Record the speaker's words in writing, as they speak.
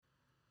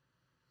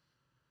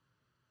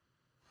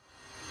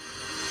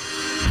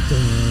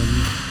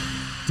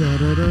Dun,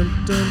 dun, dun,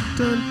 dun,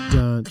 dun,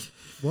 dun.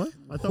 What?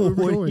 I thought we were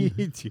What going. are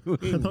you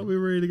doing? I thought we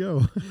were ready to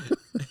go.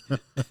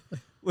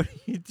 What are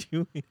you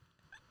doing?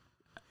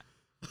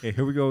 Okay,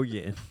 here we go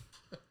again.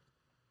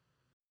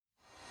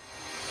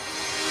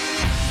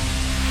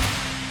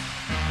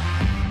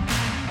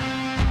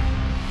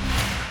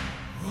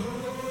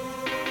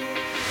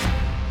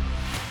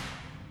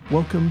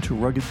 Welcome to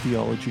Rugged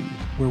Theology,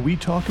 where we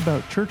talk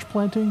about church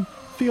planting,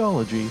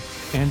 theology,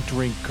 and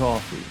drink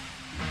coffee.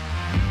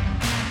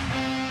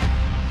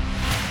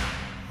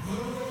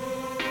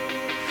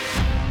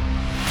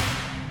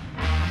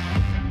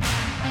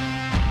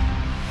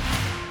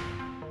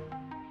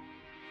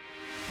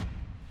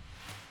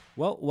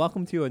 Well,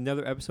 welcome to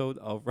another episode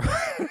of... We're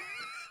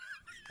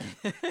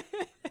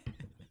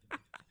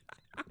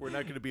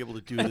not going to be able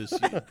to do this,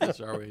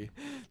 are we?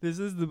 This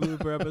is the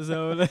blooper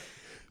episode.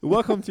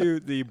 Welcome to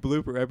the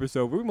blooper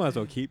episode. We might as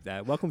well keep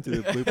that. Welcome to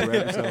the blooper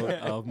episode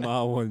of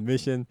Mile 1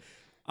 Mission.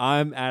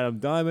 I'm Adam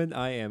Diamond.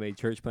 I am a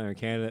church planter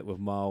candidate with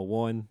Mile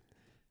 1.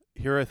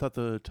 Here I thought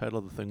the title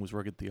of the thing was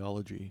Rugged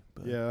Theology.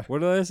 But Yeah. What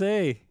did I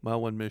say? Mile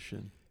 1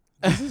 Mission.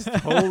 This is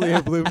totally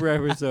a blooper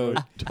episode.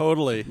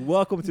 Totally.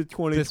 Welcome to This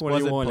wasn't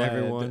 2021, planned.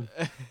 everyone.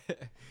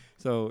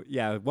 So,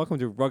 yeah, welcome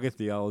to Rugged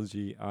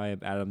Theology. I am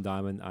Adam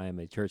Diamond. I am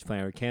a church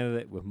planter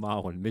candidate with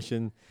Mile 1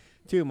 Mission.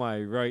 To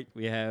my right,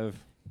 we have...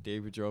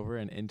 David Drover,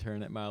 an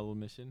intern at Mile 1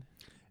 Mission.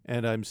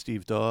 And I'm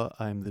Steve Daw.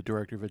 I'm the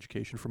Director of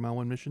Education for Mile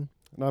 1 Mission.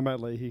 And I'm Matt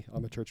Leahy.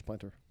 I'm a church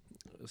planter.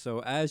 So,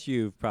 as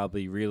you've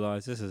probably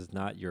realized, this is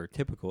not your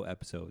typical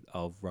episode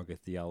of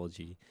Rugged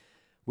Theology.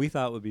 We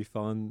thought it would be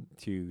fun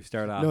to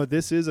start off... No,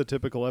 this is a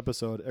typical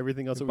episode.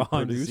 Everything else that we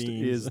Behind the produced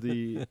scenes. is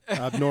the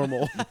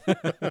abnormal.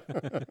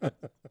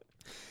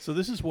 So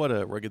this is what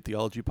a Rugged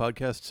Theology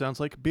podcast sounds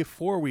like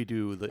before we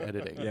do the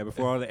editing. Yeah,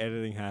 before all the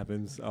editing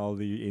happens, all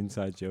the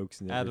inside jokes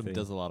and everything. Adam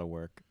does a lot of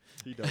work.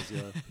 He does,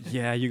 yeah.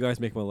 Yeah, you guys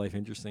make my life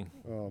interesting.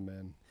 Oh,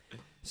 man.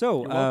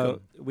 So, You're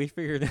welcome. we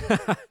figured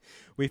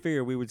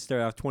we would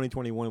start off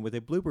 2021 with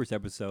a bloopers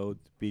episode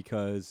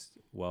because,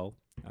 well,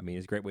 I mean,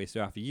 it's a great way to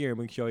start off the year, and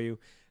we can show you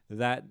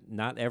that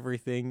not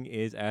everything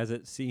is as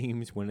it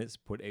seems when it's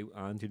put out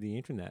onto the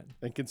internet.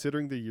 And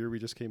considering the year we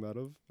just came out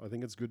of, I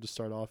think it's good to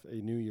start off a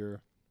new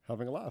year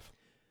having a laugh.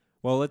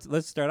 Well,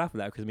 let's start off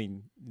with that because, I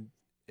mean,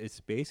 it's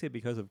basically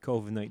because of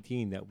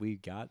COVID-19 that we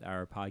got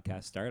our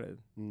podcast started.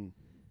 Mm.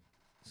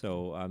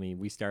 So, I mean,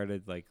 we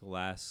started like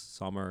last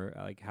summer.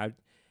 Like, how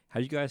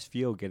did you guys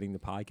feel getting the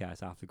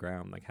podcast off the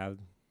ground? Like,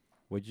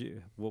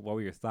 what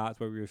were your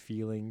thoughts? What were your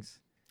feelings?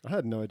 I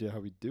had no idea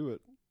how we'd do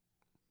it,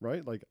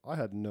 right? Like, I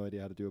had no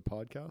idea how to do a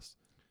podcast.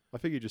 I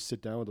figured you just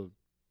sit down with a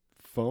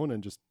phone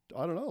and just,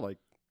 I don't know, like,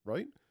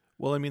 right?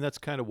 Well, I mean, that's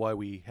kind of why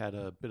we had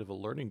a bit of a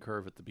learning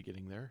curve at the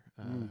beginning there.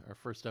 Our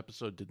first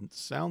episode didn't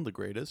sound the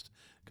greatest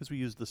because we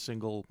used the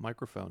single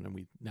microphone, and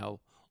we now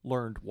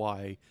learned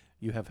why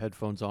you have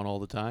headphones on all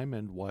the time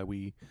and why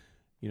we,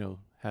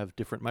 have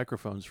different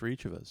microphones for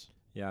each of us.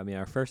 Yeah, I mean,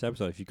 our first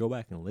episode, if you go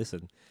back and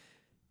listen,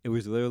 it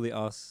was literally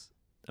us.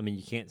 I mean,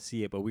 you can't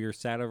see it, but we were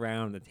sat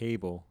around the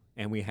table,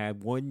 and we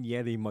had one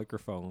Yeti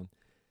microphone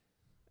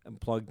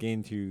plugged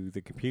into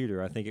the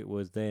computer. I think it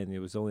was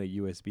only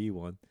a USB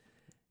one.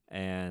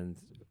 And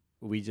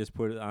we just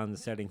put it on the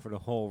setting for the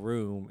whole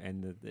room,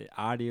 and the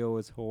audio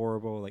is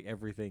horrible. Like,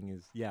 everything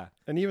is, yeah.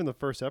 And even the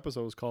first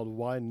episode was called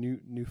Why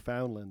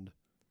Newfoundland.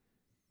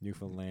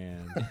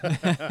 Newfoundland.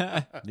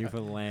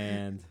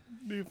 Newfoundland.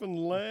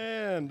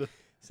 Newfoundland.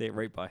 Say it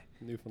right by.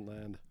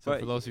 Newfoundland. So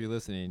But- for those of you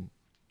listening,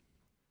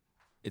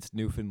 it's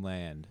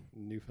Newfoundland.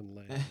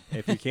 Newfoundland.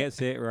 If you can't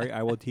say it right,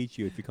 I will teach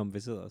you if you come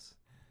visit us.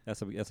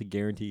 That's a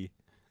guarantee.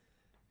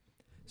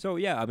 So,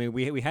 yeah, I mean,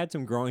 we had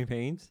some growing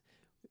pains.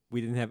 We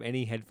didn't have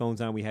any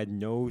headphones on. We had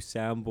no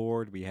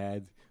soundboard. We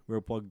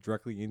were plugged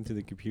directly into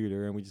the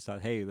computer, and we just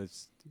thought, hey,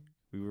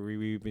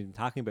 we've been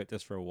talking about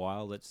this for a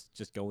while. Let's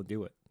just go and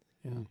do it.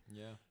 Yeah.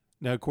 Yeah.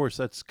 Now, of course,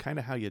 that's kind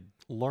of how you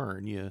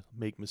learn. You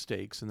make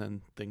mistakes, and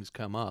then things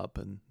come up,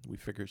 and we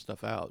figure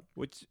stuff out.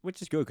 Which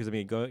is good because, I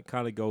mean, it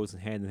kind of goes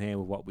hand in hand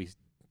with what we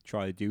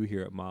try to do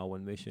here at Mile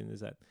 1 Mission is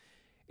that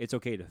it's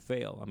okay to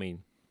fail. I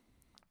mean,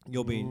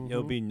 it'll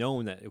be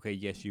known that, okay,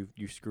 yes, you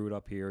screwed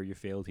up here or you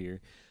failed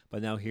here,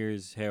 but now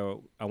here's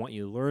how I want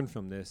you to learn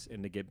from this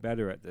and to get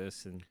better at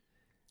this. And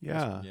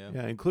Yeah,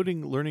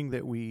 including learning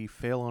that we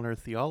fail on our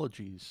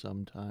theologies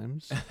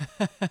sometimes.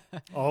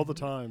 All the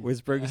time.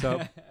 which brings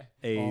up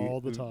All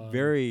the time.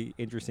 very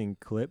interesting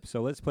clip.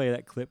 So let's play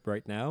that clip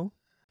right now.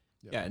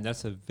 Yeah, and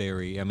that's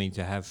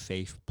to have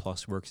faith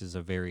plus works is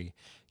a very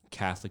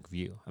Catholic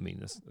view. I mean,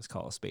 let's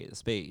call a spade a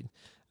spade.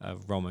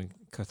 Roman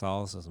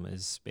Catholicism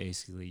is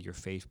basically your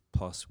faith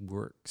plus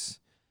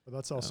works. But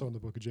that's also in the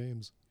book of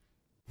James.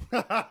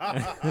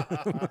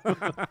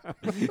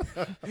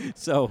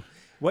 So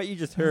what you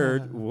just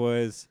heard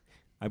was,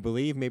 I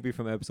believe, maybe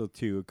from episode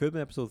 2. It could have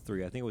been episode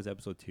 3. I think it was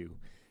episode 2.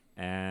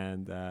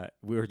 And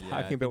we were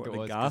talking about what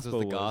the gospel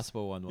was. The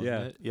gospel one,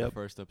 wasn't it? Yep. The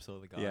first episode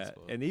of the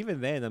gospel. Yeah, and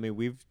even then, I mean,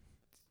 we've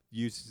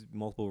used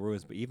multiple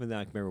rooms, but even then,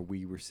 I can remember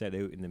we were set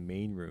out in the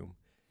main room,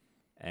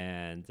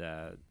 and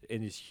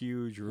in this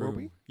huge Were room.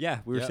 we? Yeah,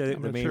 we were Yep. sitting I'm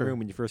in the not main sure. room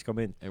when you first come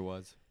in, It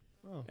was.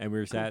 Oh, and we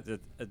were cool. sat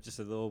at just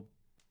a little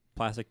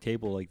plastic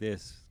table like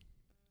this,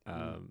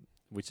 Mm.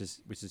 which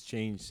has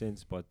changed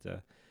since. But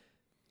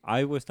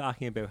I was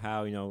talking about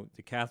how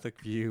the Catholic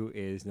view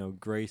is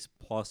grace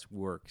plus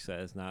works. That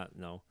is not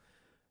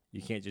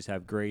you can't just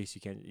have grace.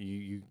 You can't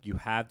you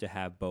have to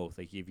have both.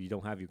 Like if you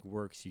don't have your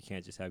works, you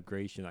can't just have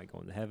grace. You're not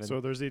going to heaven. So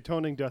there's the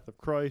atoning death of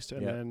Christ,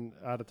 and Yep. then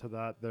added to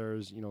that,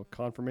 there's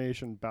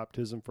confirmation,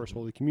 baptism, First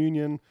Holy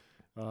Communion,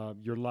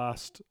 your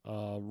last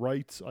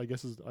rites, I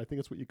think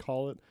it's what you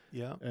call it,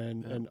 Yeah.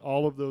 and Yeah. and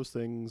all of those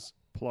things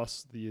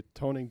plus the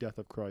atoning death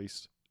of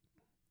Christ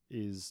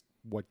is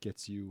what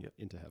gets you Yep.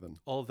 into heaven.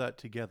 All of that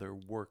together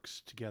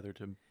works together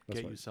to That's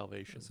get you right.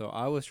 salvation. So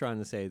I was trying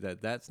to say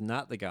that that's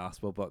not the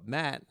gospel, but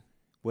Matt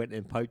went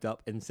and piped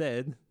up and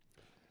said,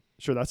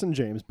 Sure, that's in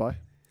James, by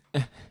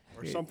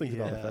or something to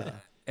that effect.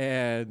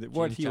 and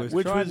what James he was chapter-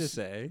 Which trying to was-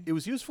 say, It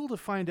was useful to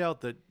find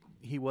out that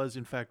he was,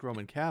 in fact,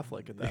 Roman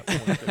Catholic at that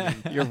point. I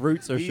mean, your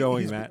roots are He-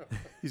 showing, he's- Matt.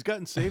 he's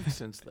gotten saved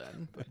since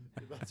then. But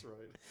That's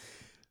right.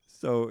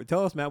 So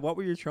tell us, Matt, what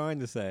were you trying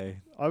to say?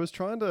 I was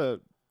trying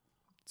to,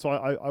 so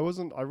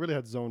I really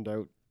had zoned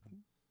out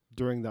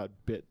during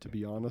that bit, to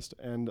be honest,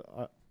 and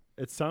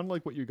it sounded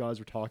like what you guys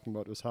were talking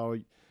about was how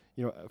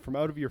from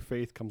out of your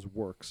faith comes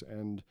works,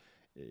 and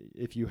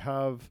if you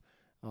have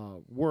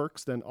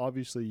works, then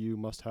obviously you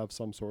must have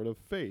some sort of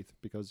faith,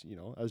 because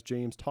as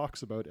James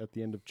talks about at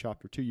the end of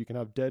chapter 2, you can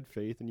have dead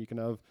faith and you can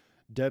have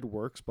dead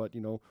works, but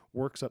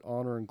works that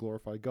honor and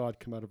glorify God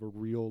come out of a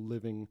real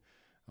living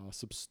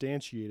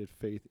substantiated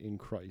faith in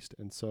Christ.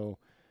 And so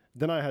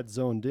then I had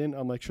zoned in.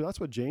 I'm like, sure, that's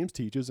what James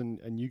teaches,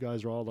 and you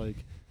guys are all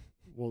like,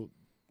 well,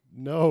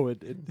 no,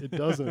 it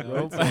doesn't.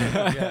 Nope.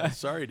 Right? yeah,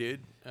 sorry,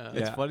 dude. It's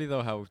Yeah. funny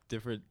though how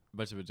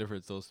much of a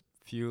difference those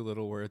few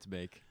little words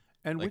make.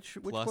 And Like which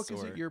plus book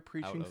is or it you're out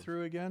preaching of.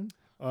 through again?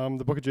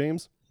 The book of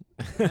James.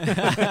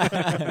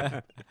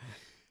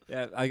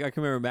 Yeah, I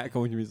can remember Matt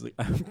going to me, he's like,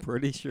 I'm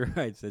pretty sure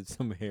I said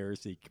some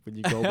heresy. When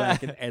you go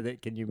back and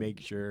edit, can you make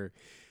sure?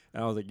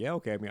 And I was like, yeah,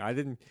 okay. I mean, I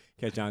didn't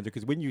catch on to it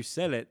because when you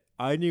said it,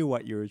 I knew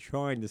what you were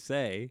trying to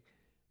say,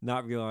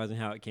 not realizing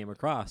how it came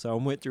across. So I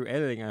went through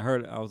editing, I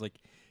heard it, I was like,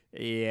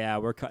 yeah,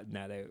 we're cutting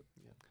that out.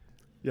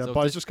 Yeah, So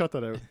boys, thi- just cut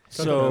that out.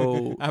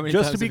 So, How many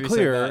just to times be have you said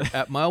clear, that?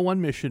 at Mile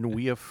One Mission,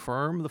 we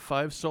affirm the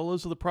 5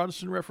 solas of the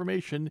Protestant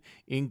Reformation,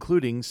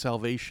 including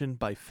salvation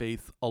by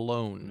faith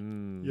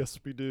alone. Yes,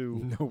 we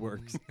do. No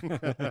works.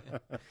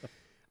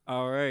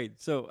 All right.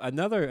 So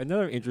another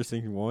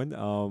interesting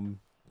one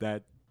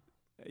that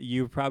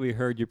you probably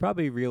heard, you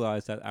probably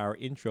realized that our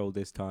intro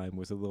this time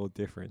was a little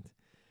different.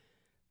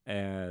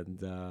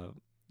 And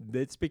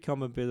it's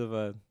become a bit of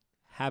a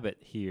habit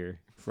here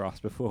for us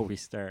before we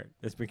start.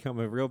 It's become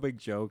a real big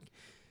joke.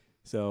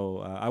 So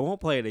I won't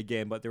play it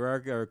again, but there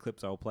are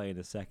clips I'll play in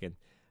a second.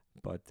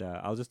 But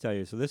I'll just tell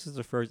you, so this is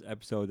the first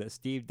episode that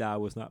Steve Dow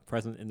was not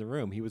present in the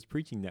room. He was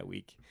preaching that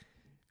week.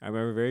 I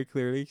remember very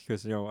clearly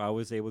because I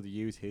was able to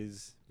use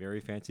his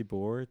very fancy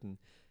board, and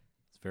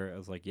I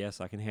was like,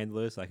 yes, I can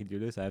handle this. I can do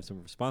this. I have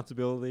some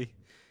responsibility.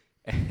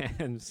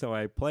 And so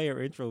I play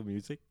our intro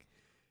music,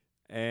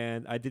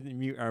 and I didn't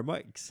mute our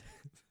mics.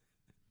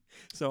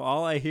 So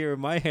all I hear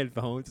in my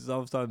headphones is all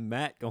of a sudden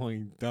Matt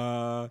going,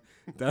 duh,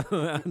 duh.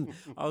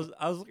 I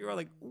was looking around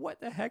like, what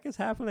the heck is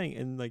happening?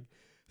 And like,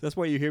 that's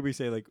why you hear me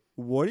say like,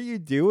 what are you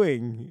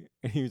doing?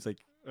 And he was like,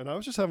 And I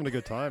was just having a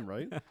good time,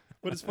 right?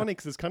 But it's funny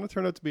because it's kind of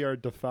turned out to be our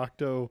de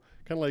facto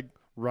kind of like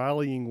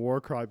rallying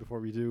war cry before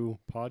we do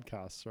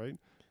podcasts, right?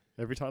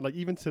 Every time, like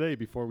even today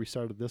before we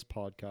started this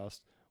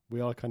podcast,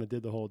 we all kind of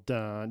did the whole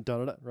dun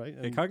dun dun, right?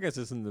 it kind of gets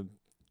us in the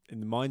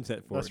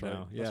mindset for That's it right,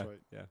 now. that's Yeah, right.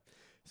 yeah.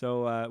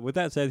 So with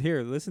that said,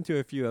 here, listen to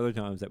a few other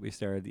times that we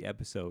started the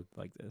episode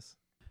like this.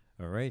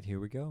 All right, here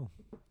we go.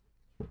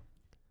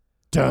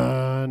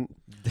 dun.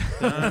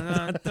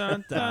 Dun,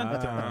 dun,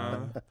 dun,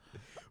 dun.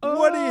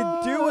 What are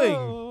you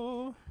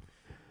doing?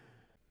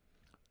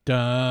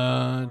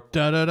 Dun,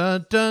 dun,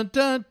 dun, dun,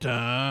 dun,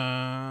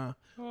 dun.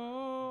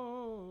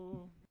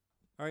 All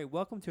right,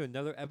 welcome to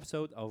another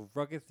episode of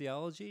Rugged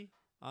Theology.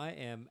 I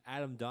am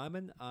Adam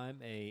Diamond. I'm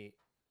a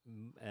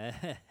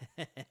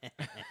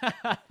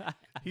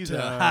He's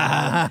Dun.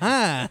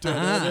 a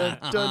Dun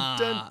dun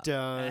dun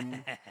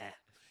dun.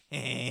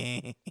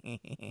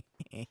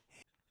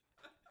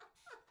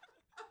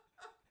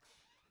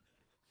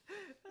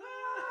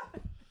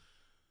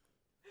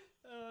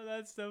 Oh,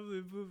 that's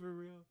definitely blooper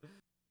reel.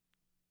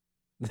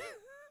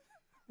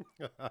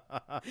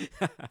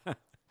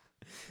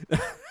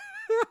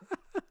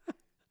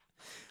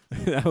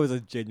 That was a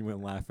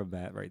genuine laugh from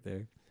Matt right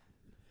there.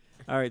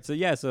 All right, so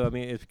yeah, so I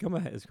mean, it's become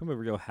a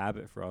real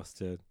habit for us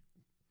to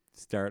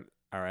start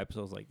our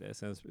episodes like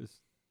this, and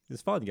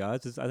it's fun,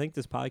 guys. I think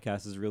this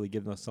podcast has really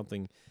given us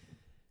something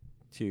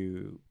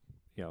to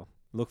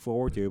look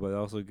forward to, but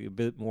also a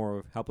bit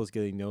more help us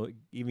getting to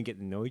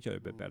know each other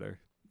a bit better.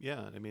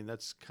 Yeah, I mean,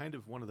 that's kind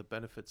of one of the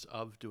benefits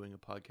of doing a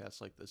podcast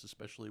like this,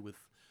 especially with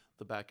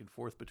the back and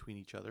forth between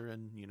each other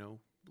and,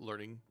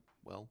 learning,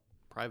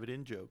 private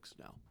in jokes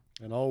now.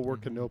 And all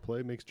work and no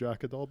play makes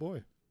Jack a dull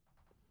boy.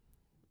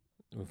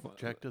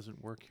 Jack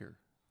doesn't work here.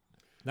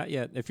 Not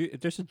yet. If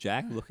there's a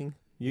Jack looking,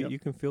 you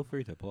can feel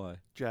free to apply.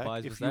 Jack,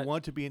 Applies, if was you that-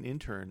 want to be an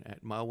intern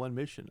at Mile 1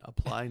 Mission,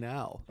 apply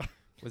now.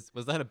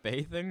 Was that a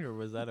Bay thing or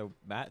was that a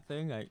Matt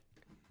thing?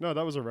 No,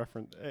 that was a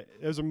reference. It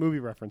was a movie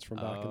reference from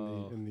back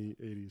Oh. in the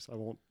 80s. I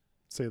won't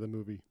say the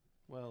movie.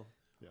 Well,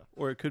 Yeah.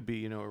 Or it could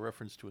be, a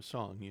reference to a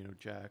song.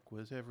 Jack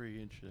was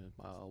every inch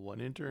a mile, one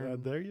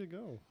intern. There you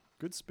go.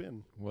 Good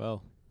spin.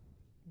 Well,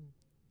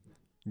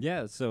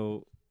 Yeah,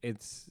 so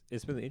it's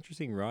been an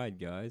interesting ride,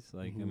 guys.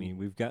 Like, I mean,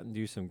 we've gotten to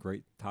do some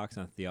great talks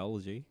on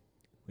theology,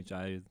 which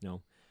I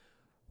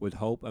would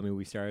hope. I mean,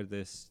 we started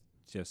this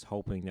just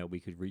hoping that we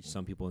could reach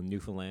some people in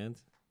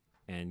Newfoundland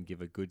and give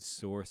a good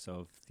source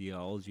of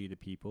theology to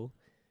people.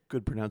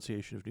 Good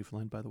pronunciation of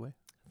Newfoundland, by the way.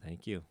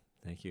 Thank you.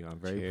 I'm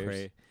very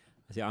Cheers.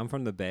 See, I'm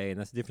from the Bay, and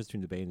that's the difference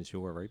between the Bay and the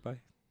shore, right,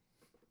 Bay?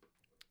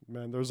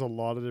 Man, there's a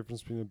lot of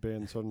difference between the Bay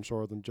and Southern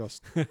Shore than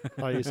just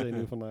how you say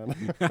Newfoundland.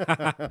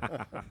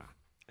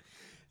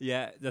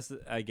 Yeah, that's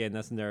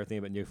another thing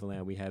about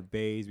Newfoundland. We have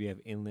bays, we have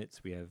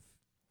inlets, we have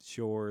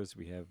shores,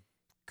 we have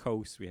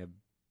coasts, we have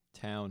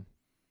town.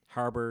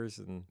 harbors,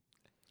 and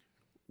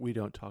We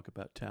don't talk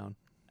about town.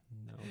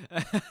 no.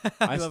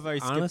 I love how he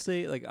skipped-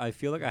 Honestly, like I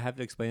feel like I have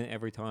to explain it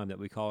every time that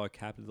we call our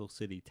capital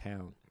city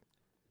town.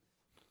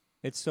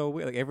 It's so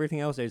weird. Like everything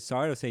else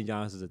outside of St.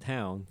 John's is a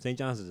town. St.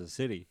 John's is a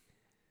city.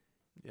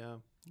 Yeah.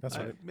 That's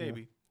right.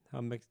 Maybe. How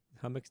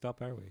mixed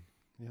up are we?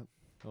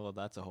 Well,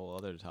 that's a whole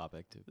other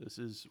topic too. This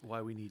is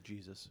why we need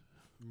Jesus.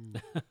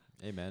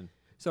 Amen.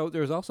 So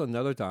there was also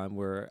another time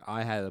where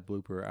I had a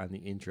blooper on the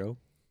intro,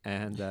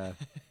 and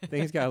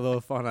things got a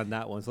little fun on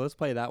that one. So let's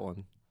play that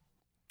one.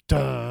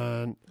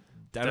 Dun.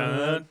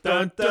 Dun,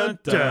 dun, dun,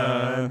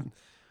 dun.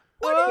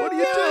 What are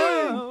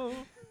you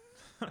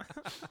doing?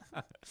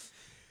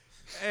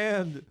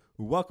 And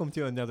welcome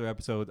to another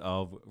episode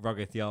of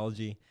Rugged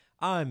Theology.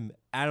 I'm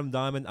Adam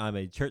Diamond. I'm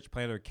a church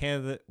planter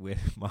candidate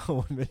with my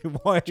 1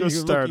 minute. Why are Just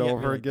you start looking at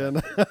over me like again.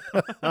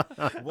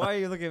 that? Why are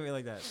you looking at me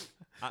like that?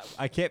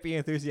 I can't be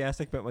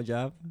enthusiastic about my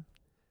job.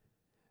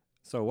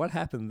 So what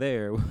happened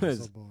there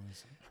was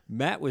boys.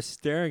 Matt was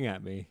staring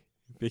at me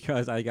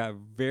because I got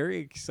very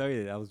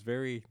excited. I was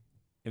very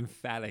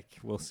emphatic,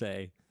 we'll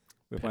say,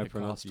 with my Pentecostals.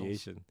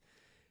 pronunciation.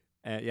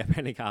 Yeah,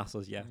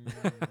 Pentecostals, yeah.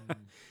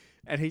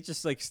 And he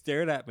just like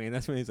stared at me, and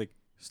that's when he's like,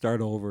 "Start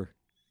over,"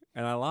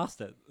 and I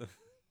lost it.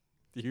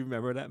 Do you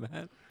remember that,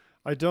 Matt?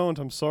 I don't.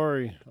 I'm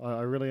sorry.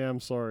 I really am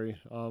sorry.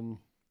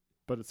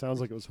 But it sounds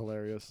like it was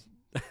hilarious.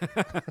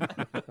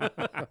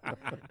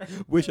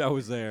 Wish I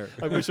was there.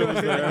 I wish I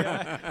was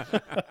there.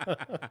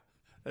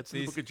 That's the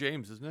These- book of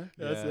James, isn't it?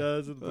 That's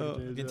the Oh,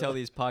 thing, You can yeah. tell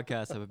these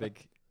podcasts have a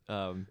big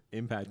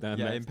Impact on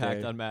yeah Matt's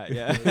impact day. on Matt.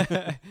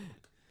 Yeah.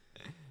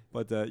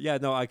 But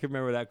no, I can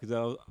remember that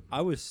because I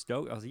was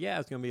stoked. I was like, yeah,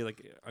 it's gonna be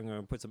like I'm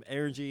gonna put some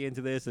energy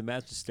into this, and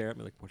Matt's just staring at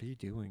me like, "What are you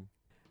doing?"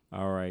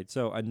 All right,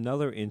 so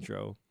another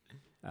intro.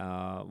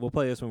 We'll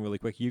play this one really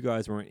quick. You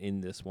guys weren't in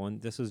this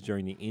one. This was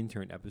during the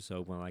intern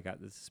episode when I got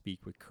to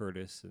speak with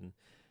Curtis and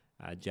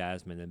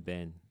Jasmine and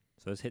Ben.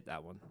 So let's hit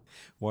that one.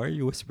 Why are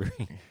you whispering?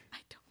 I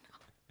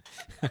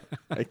don't know.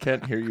 I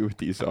can't hear you with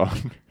these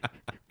on.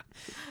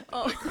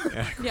 Oh,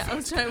 yeah, I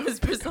was trying to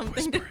whisper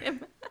something to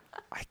him.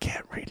 I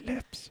can't read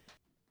lips.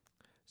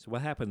 So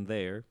what happened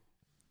there?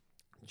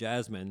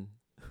 Jasmine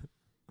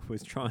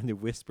was trying to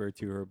whisper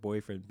to her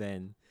boyfriend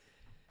Ben,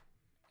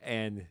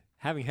 and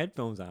having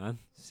headphones on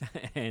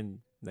and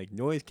like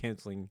noise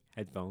canceling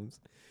headphones.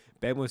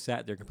 Ben was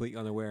sat there completely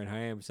unaware, and I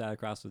am sat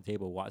across the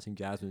table watching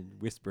Jasmine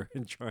whisper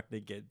and trying to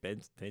get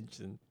Ben's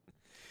attention.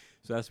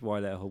 So that's why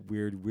that whole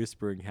weird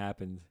whispering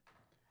happened.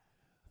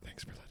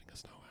 Thanks for letting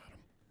us know, Adam.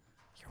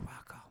 You're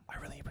welcome. I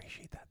really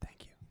appreciate that.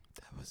 Thank you.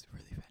 That was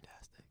really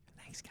fantastic.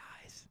 Thanks,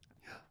 guys.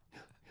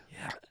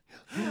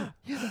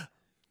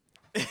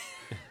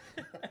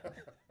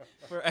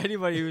 For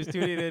anybody who's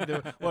tuning in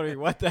to wondering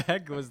what the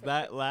heck was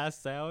that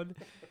last sound,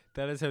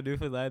 that is how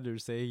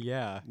Newfoundlanders say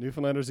yeah.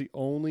 Newfoundlanders the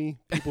only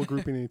people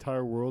group in the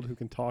entire world who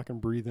can talk and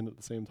breathe in at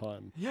the same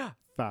time. Yeah.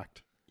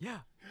 Fact. Yeah.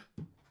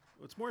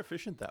 Well, it's more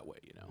efficient that way,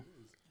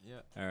 Yeah.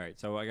 All right,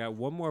 so I got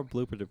one more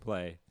blooper to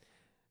play.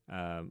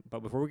 But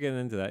before we get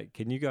into that,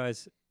 can you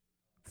guys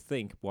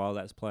think while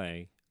that's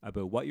playing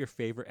about what your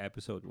favorite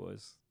episode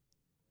was?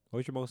 What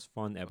was your most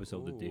fun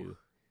episode to do?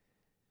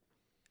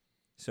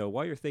 So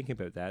while you're thinking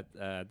about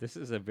that, this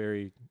is a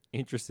very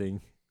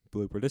interesting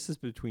blooper. This is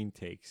between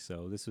takes.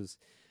 So this was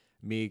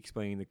me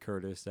explaining to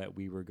Curtis that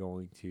we were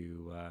going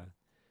to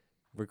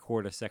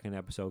record a second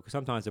episode. Because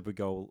sometimes if we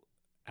go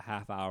a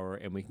half hour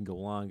and we can go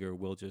longer,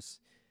 we'll just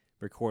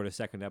record a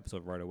second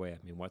episode right away.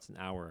 I mean, what's an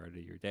hour out of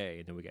your day?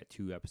 And then we got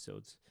 2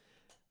 episodes.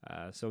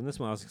 So in this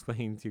one, I was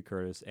explaining to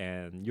Curtis,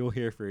 and you'll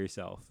hear for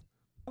yourself.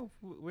 Oh,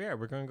 yeah,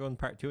 we're going to go in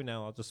part 2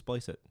 now. I'll just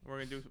splice it. We're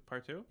gonna do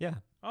part 2. Yeah.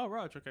 Oh,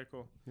 Raj. Okay,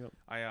 cool. Yep.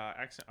 I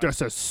a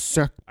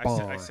sick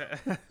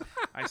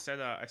I said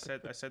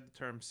the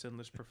term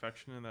sinless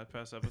perfection in that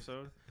past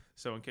episode.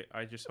 So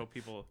I just hope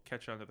people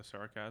catch on to the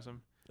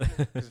sarcasm.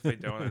 'Cause if they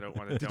don't, I don't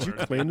want to. Did you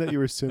claim that you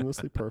were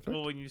sinlessly perfect?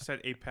 Well, when you said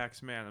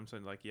apex man, I'm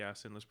saying like, yeah,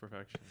 sinless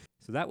perfection.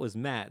 So that was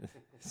Matt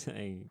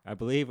saying, I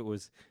believe it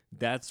was,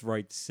 "That's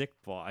right, sick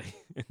boy,"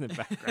 in the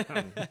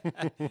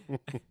background.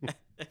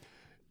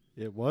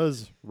 It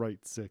was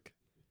right sick.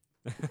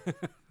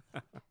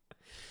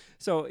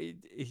 So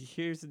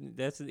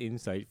that's an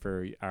insight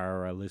for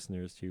our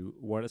listeners to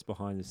what is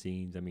behind the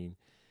scenes. I mean,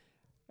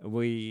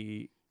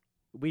 we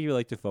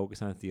like to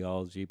focus on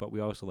theology, but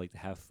we also like to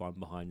have fun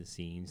behind the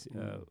scenes.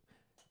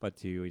 But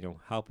to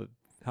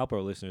help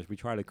our listeners, we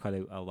try to cut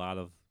out a lot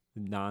of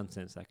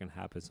nonsense that can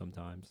happen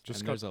sometimes. And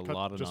there's a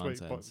lot of just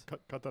nonsense.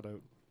 Cut that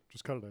out.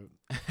 Just cut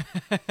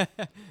it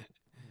out.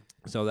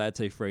 So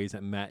that's a phrase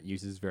that Matt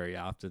uses very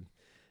often.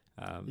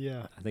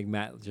 Yeah. I think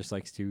Matt just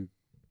likes to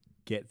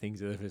get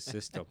things out of his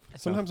system.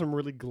 Sometimes I'm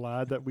really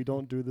glad that we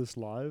don't do this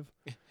live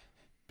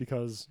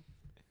because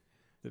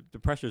the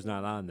pressure's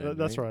not on there.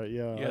 that's right.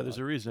 Yeah. Yeah, there's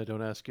a reason I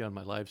don't ask you on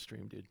my live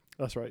stream, dude.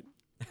 That's right.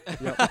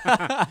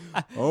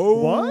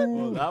 Oh, What?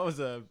 Well, that was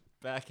a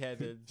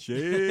backhanded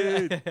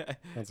shade.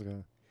 That's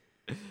okay.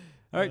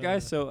 All right,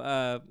 guys.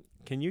 So,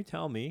 can you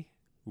tell me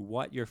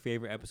what your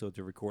favorite episode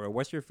to record, or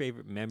what's your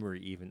favorite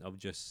memory even of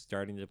just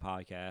starting the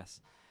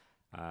podcast?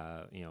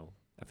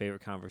 A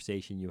favorite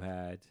conversation you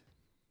had.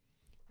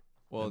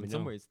 Well, Let me in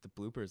some know. ways, the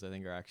bloopers I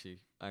think are actually.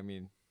 I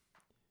mean,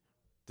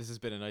 this has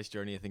been a nice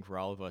journey I think for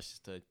all of us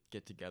just to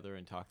get together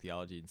and talk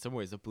theology. In some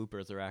ways, the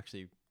bloopers are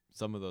actually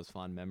some of those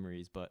fond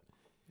memories. But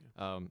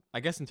I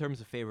guess in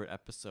terms of favorite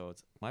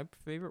episodes, my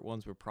favorite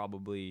ones were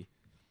probably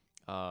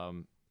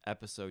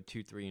episode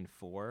 2, 3, and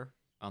 4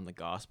 on the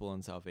gospel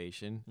and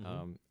salvation,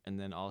 and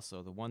then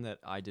also the one that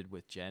I did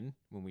with Jen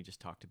when we just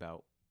talked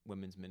about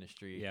women's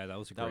ministry. Yeah, that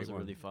was a That great was a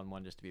one. really fun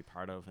one just to be a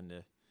part of and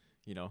to,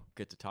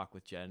 get to talk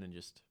with Jen and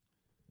just,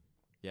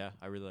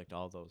 I really liked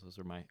all of those. Those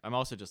were I'm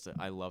also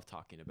I love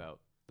talking about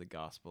the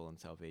gospel and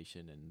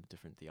salvation and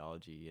different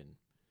theology and.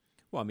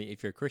 Well, I mean,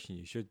 if you're a Christian,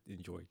 you should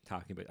enjoy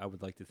talking about. I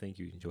would like to think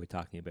you enjoy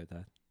talking about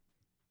that.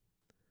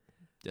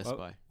 Yes, Well,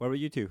 bye. What about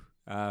you two?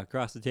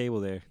 Across the table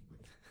there.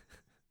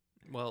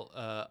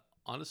 Well,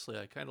 honestly,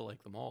 I kind of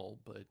like them all,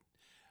 but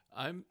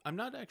I'm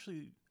not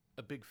actually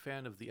a big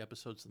fan of the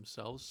episodes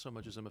themselves so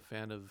much as I'm a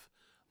fan of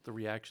the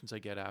reactions I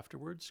get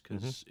afterwards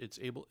because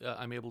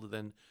I'm able to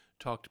then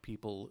talk to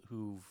people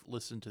who've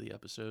listened to the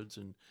episodes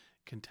and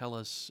can tell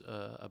us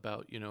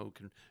about,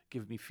 can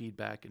give me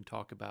feedback and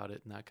talk about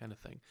it and that kind of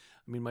thing.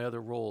 I mean, my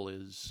other role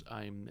is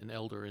I'm an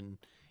elder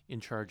in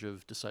charge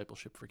of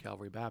discipleship for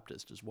Calvary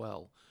Baptist as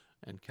well,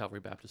 and Calvary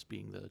Baptist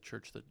being the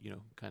church that,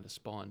 kind of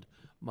spawned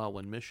Mile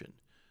One Mission.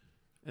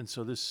 And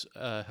so this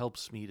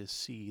helps me to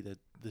see that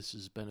this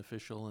is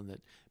beneficial and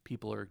that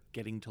people are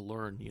getting to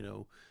learn,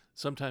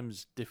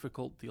 sometimes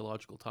difficult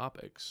theological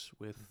topics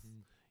with,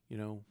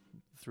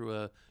 through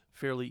a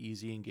fairly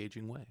easy,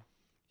 engaging way.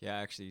 Yeah,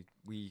 actually,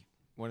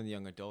 one of the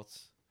young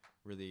adults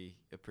really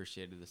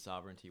appreciated the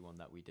sovereignty one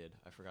that we did.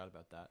 I forgot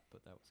about that,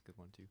 but that was a good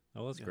one too.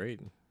 Oh, that's Yeah. great.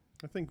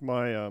 I think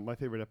my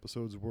favorite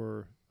episodes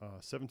were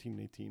 17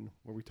 and 18,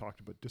 where we talked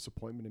about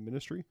disappointment in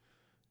ministry,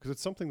 because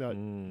it's something that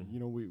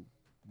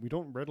we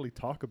don't readily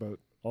talk about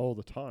all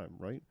the time,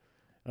 right?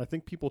 And I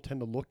think people tend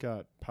to look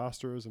at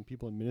pastors and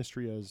people in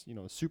ministry as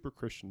super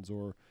Christians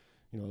or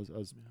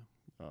as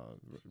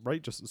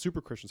right, just super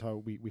Christians. How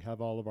we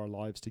have all of our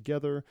lives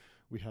together,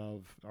 we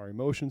have our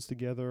emotions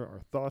together, our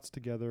thoughts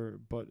together,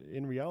 but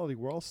in reality,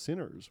 we're all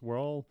sinners. We're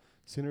all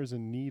sinners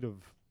in need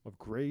of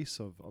grace,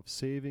 of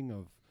saving,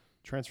 of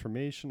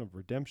transformation, of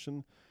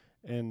redemption,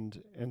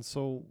 and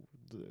so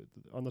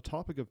on the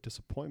topic of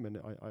disappointment,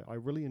 I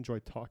really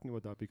enjoyed talking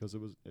about that because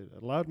it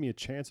allowed me a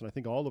chance, and I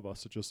think all of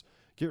us, to just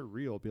get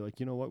real, be like,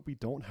 you know what, we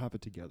don't have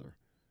it together,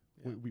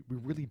 we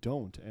really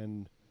don't,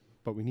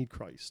 but we need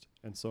Christ,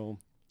 and so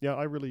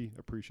I really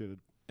appreciated.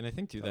 And I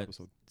think too that that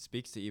episode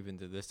speaks to even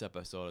to this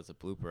episode as a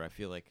blooper. I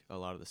feel like a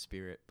lot of the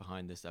spirit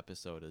behind this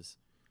episode is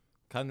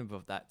kind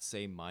of that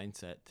same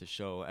mindset to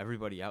show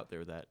everybody out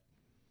there that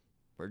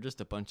we're just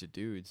a bunch of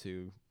dudes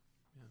who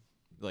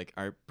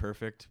aren't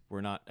perfect. We're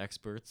not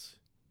experts.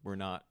 We're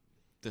not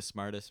the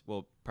smartest.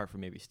 Well, apart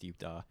from maybe Steve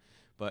Daw,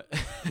 but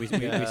We say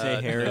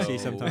heresy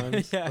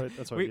sometimes. Yeah, Right,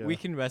 that's right, we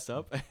can mess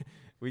up.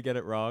 We get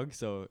it wrong,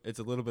 so it's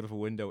a little bit of a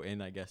window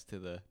in, I guess, to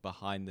the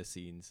behind the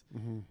scenes,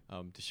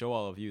 to show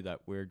all of you that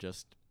we're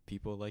just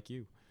people like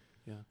you.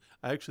 Yeah,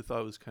 I actually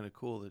thought it was kind of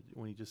cool that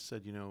when you just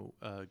said,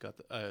 got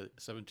the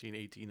 17,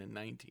 18, and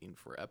 19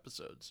 for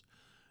episodes.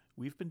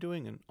 We've been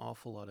doing an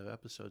awful lot of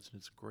episodes, and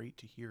it's great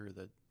to hear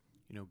that,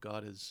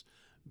 God has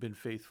been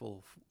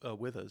faithful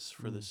with us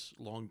for this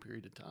long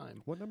period of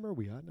time. What number are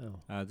we at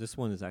now? This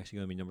one is actually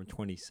going to be number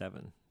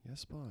 27.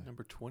 Yes, bye.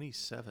 Number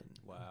 27.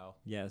 Wow.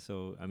 Yeah,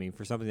 so I mean,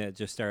 for something that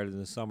just started in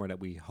the summer that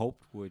we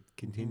hoped would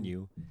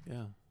continue,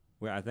 Yeah.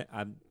 where I think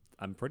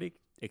I'm pretty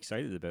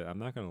excited about it. I'm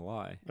not going to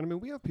lie. And I mean,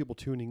 we have people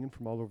tuning in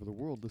from all over the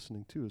world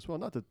listening too, as well.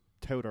 Not to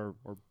tout or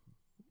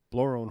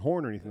blow our own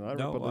horn or anything like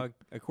that. No, but like,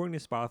 according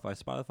to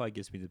Spotify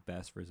gives me the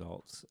best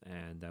results,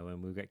 and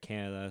when we got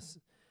Canada,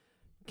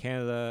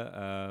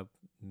 Canada,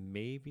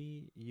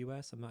 maybe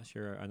U.S. I'm not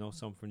sure. I know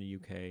some from the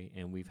U.K.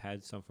 and we've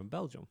had some from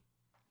Belgium.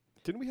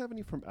 Didn't we have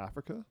any from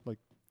Africa? Like,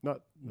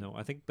 not. No,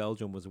 I think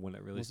Belgium was the one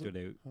that really Was it? stood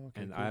out. Oh,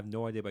 okay, And cool. I have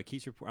no idea about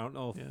Keith's report. I don't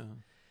know if Yeah.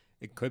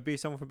 it could be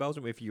someone from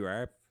Belgium. If you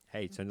are,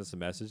 hey, send us a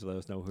message. Let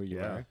us know who you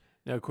Yeah. are.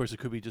 Now, of course, it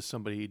could be just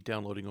somebody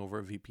downloading over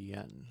a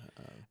VPN.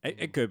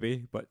 It could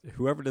be, but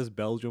whoever this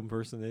Belgium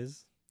person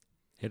is,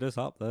 hit us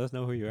up. Let us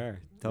know who you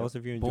are. Tell Yep. us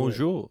if you enjoy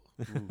Bonjour.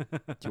 Mm.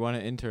 Do you want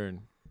to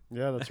intern?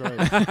 Yeah, that's right.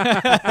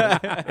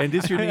 And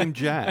is your name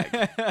Jack?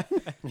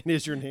 It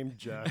is your name,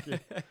 Jack. Yeah,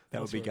 That would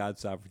that's be right.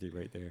 God's sovereignty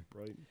right there.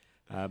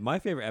 Right. My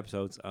favorite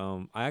episodes, I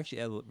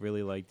actually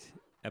really liked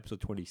episode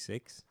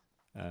 26,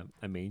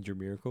 A Major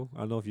Miracle. I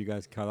don't know if you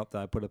guys caught up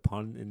that I put a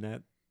pun in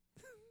that.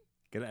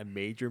 Get it? A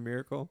major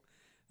miracle?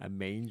 A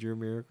manger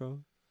miracle?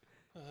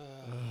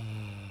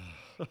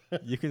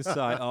 You can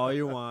sigh all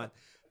you want,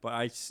 but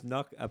I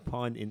snuck a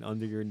pun in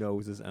under your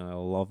noses, and I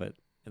love it.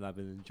 And I've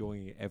been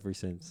enjoying it ever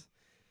since.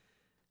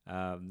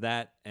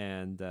 That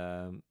and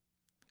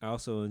I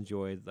also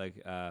enjoyed,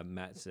 like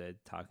Matt said,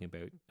 talking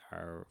about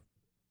our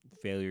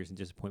failures and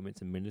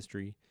disappointments in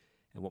ministry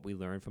and what we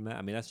learned from that.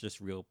 I mean, that's just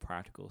real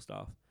practical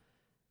stuff.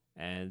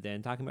 And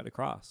then talking about the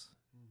cross.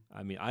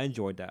 I mean, I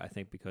enjoyed that, I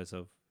think, because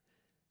of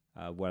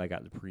what I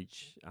got to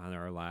preach on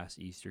our last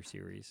Easter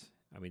series.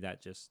 I mean,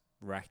 that just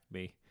wrecked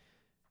me,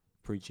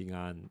 preaching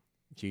on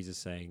Jesus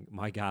saying,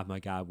 my God,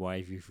 why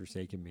have you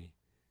forsaken me?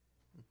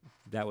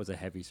 That was a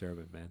heavy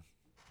sermon, man.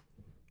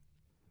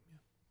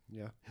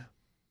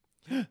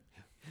 Yeah.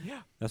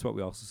 That's what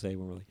we also say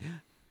when we're like,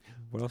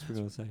 what else are we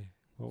going to say?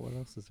 What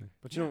else is there?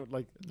 But you know,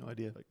 like, No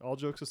idea. like all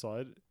jokes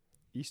aside,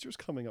 Easter's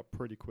coming up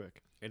pretty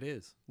quick. It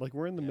is. Like,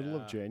 we're in the middle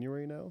of Yeah.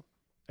 January now,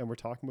 and we're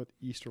talking about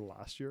Easter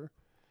last year.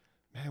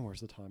 Man,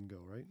 where's the time go,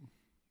 right?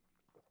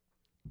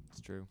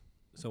 It's true.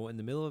 So in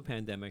the middle of a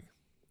pandemic,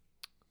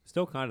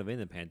 still kind of in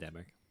a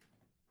pandemic.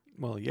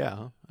 Well,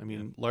 yeah. I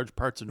mean, large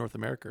parts of North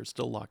America are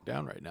still locked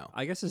down right now.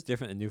 I guess it's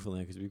different in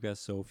Newfoundland because we've got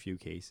so few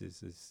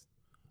cases. It's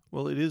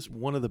Well, it is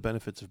one of the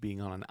benefits of being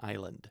on an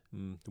island.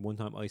 the one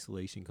time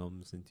isolation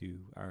comes into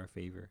our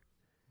favor.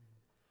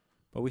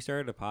 But we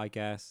started a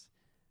podcast.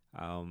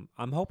 I'm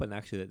hoping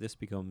actually that this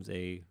becomes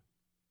a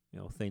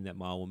thing that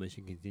Mile Woman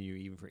should continue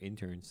even for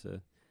interns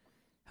to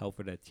help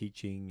for that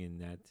teaching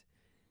and that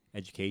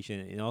education,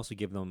 and also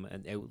give them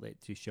an outlet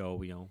to show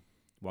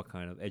what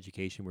kind of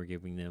education we're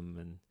giving them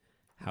and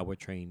how we're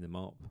training them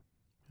up.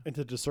 And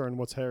to discern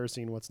what's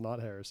heresy and what's not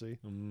heresy.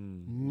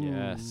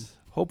 Yes.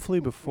 Hopefully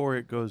before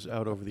it goes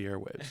out over the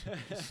airwaves.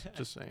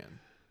 just saying.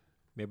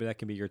 Maybe that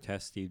can be your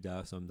test, Steve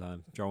Duff,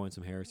 sometime. Throw in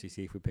some heresy,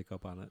 see if we pick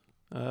up on it.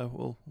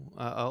 Well,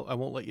 I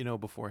won't let you know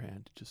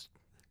beforehand. Just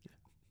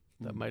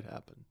that Mm. might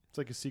happen. It's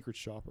like a secret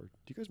shopper. Do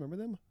you guys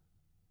remember them?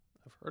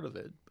 I've heard of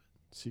it.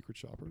 Secret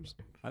shoppers.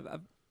 I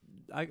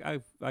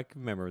can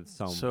remember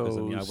some. 'cause,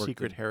 So, I worked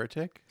secret in- Yeah,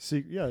 heretic?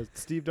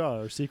 Steve Daw,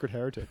 or Secret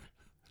Heretic.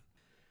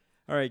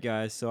 All right,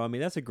 guys. So, I mean,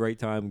 that's a great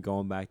time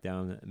going back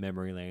down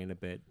memory lane a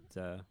bit.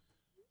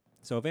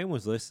 So, if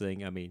anyone's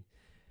listening, I mean,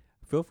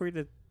 feel free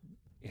to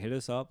hit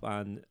us up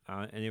on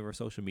any of our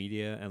social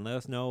media and let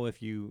us know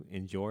if you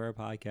enjoy our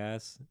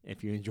podcast.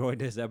 If you enjoyed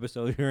this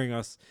episode, hearing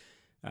us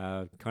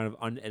kind of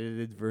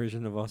unedited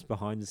version of us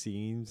behind the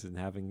scenes and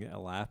having a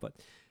laugh. But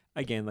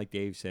again, like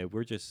Dave said,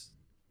 we're just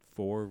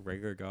four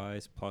regular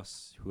guys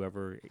plus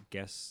whoever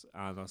guests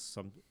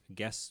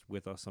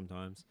with us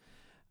sometimes.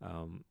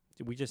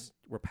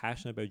 We're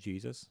passionate about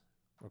Jesus.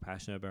 We're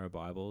passionate about our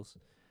Bibles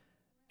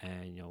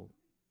and,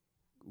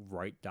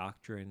 right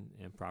doctrine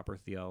and proper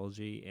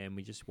theology. And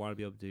we just want to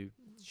be able to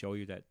show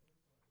you that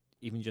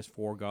even just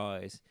four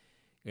guys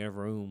in a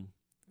room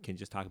can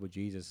just talk about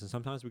Jesus. And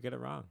sometimes we get it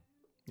wrong,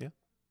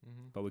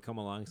 but we come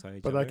alongside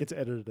each But other. that gets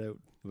edited out.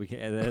 We can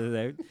edit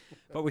it out.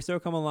 But we still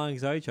come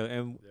alongside each other.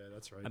 And Yeah,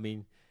 that's right. I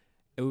mean,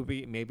 it would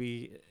be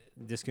maybe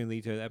this can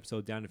lead to an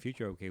episode down in the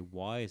future. Okay,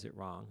 why is it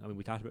wrong? I mean,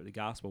 we talked about the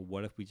gospel.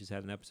 What if we just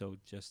had an episode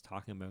just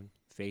talking about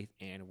faith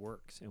and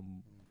works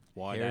and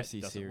why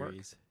Heresy that doesn't work?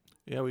 series.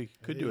 Yeah, we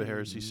could do a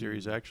heresy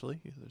series, actually.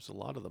 There's a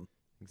lot of them.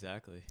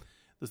 Exactly.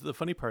 The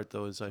funny part,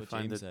 though, is I What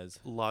find James that says.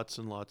 lots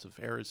and lots of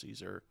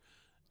heresies are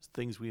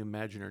things we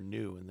imagine are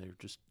new, and they're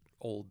just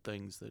old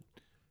things that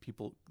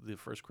the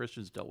first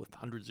Christians dealt with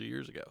hundreds of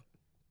years ago.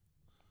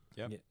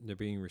 Yep. Yeah, they're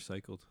being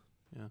recycled.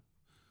 Yeah.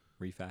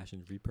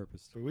 Refashioned,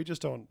 repurposed. So we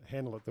just don't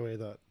handle it the way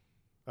that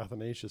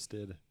Athanasius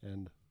did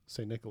and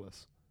St.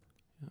 Nicholas.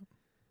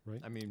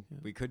 I mean, Yeah.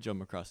 we could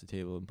jump across the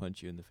table and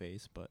punch you in the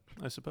face, but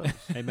I suppose.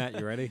 Hey, Matt,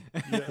 you ready?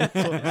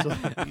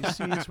 He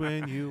sees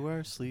when you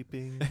are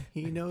sleeping.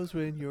 He knows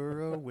when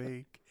you're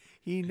awake.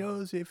 He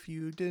knows if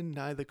you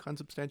deny the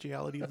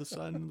consubstantiality of the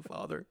Son and the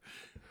Father.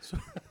 So,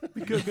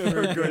 because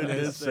for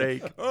goodness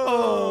sake.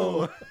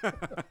 Oh!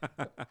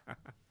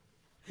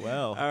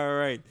 well, All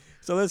right.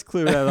 So let's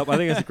clear that up. I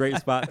think it's a great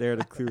spot there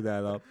to clear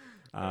that up.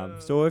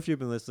 So if you've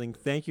been listening,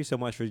 thank you so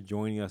much for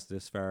joining us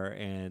this far.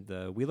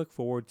 And we look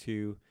forward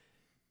to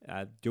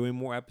doing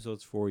more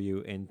episodes for you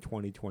in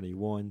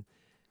 2021.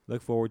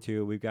 Look forward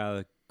to it. We've got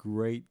a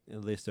great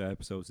list of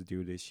episodes to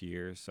do this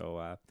year.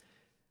 So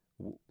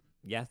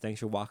yeah, thanks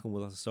for walking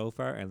with us so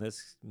far, and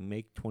let's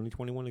make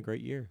 2021 a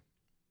great year.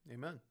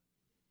 Amen.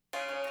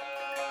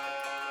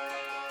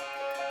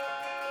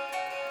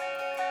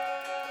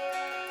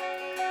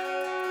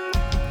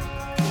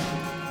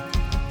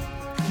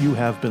 You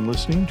have been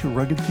listening to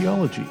Rugged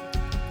Theology.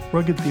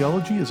 Rugged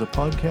Theology is a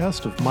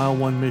podcast of Mile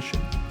One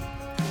Mission.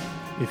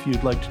 If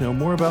you'd like to know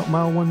more about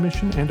Mile One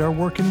Mission and our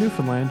work in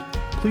Newfoundland,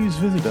 please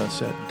visit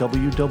us at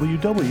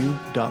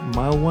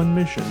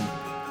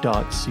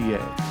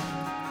www.mileonemission.ca.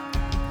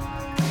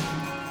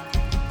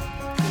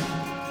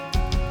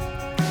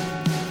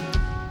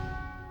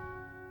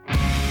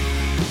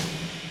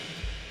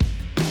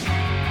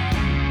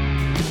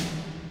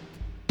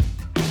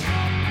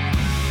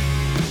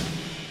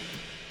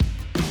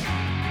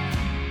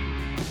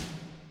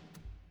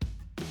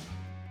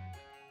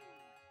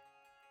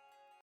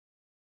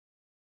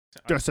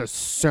 That's a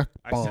sick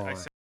I boy.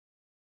 said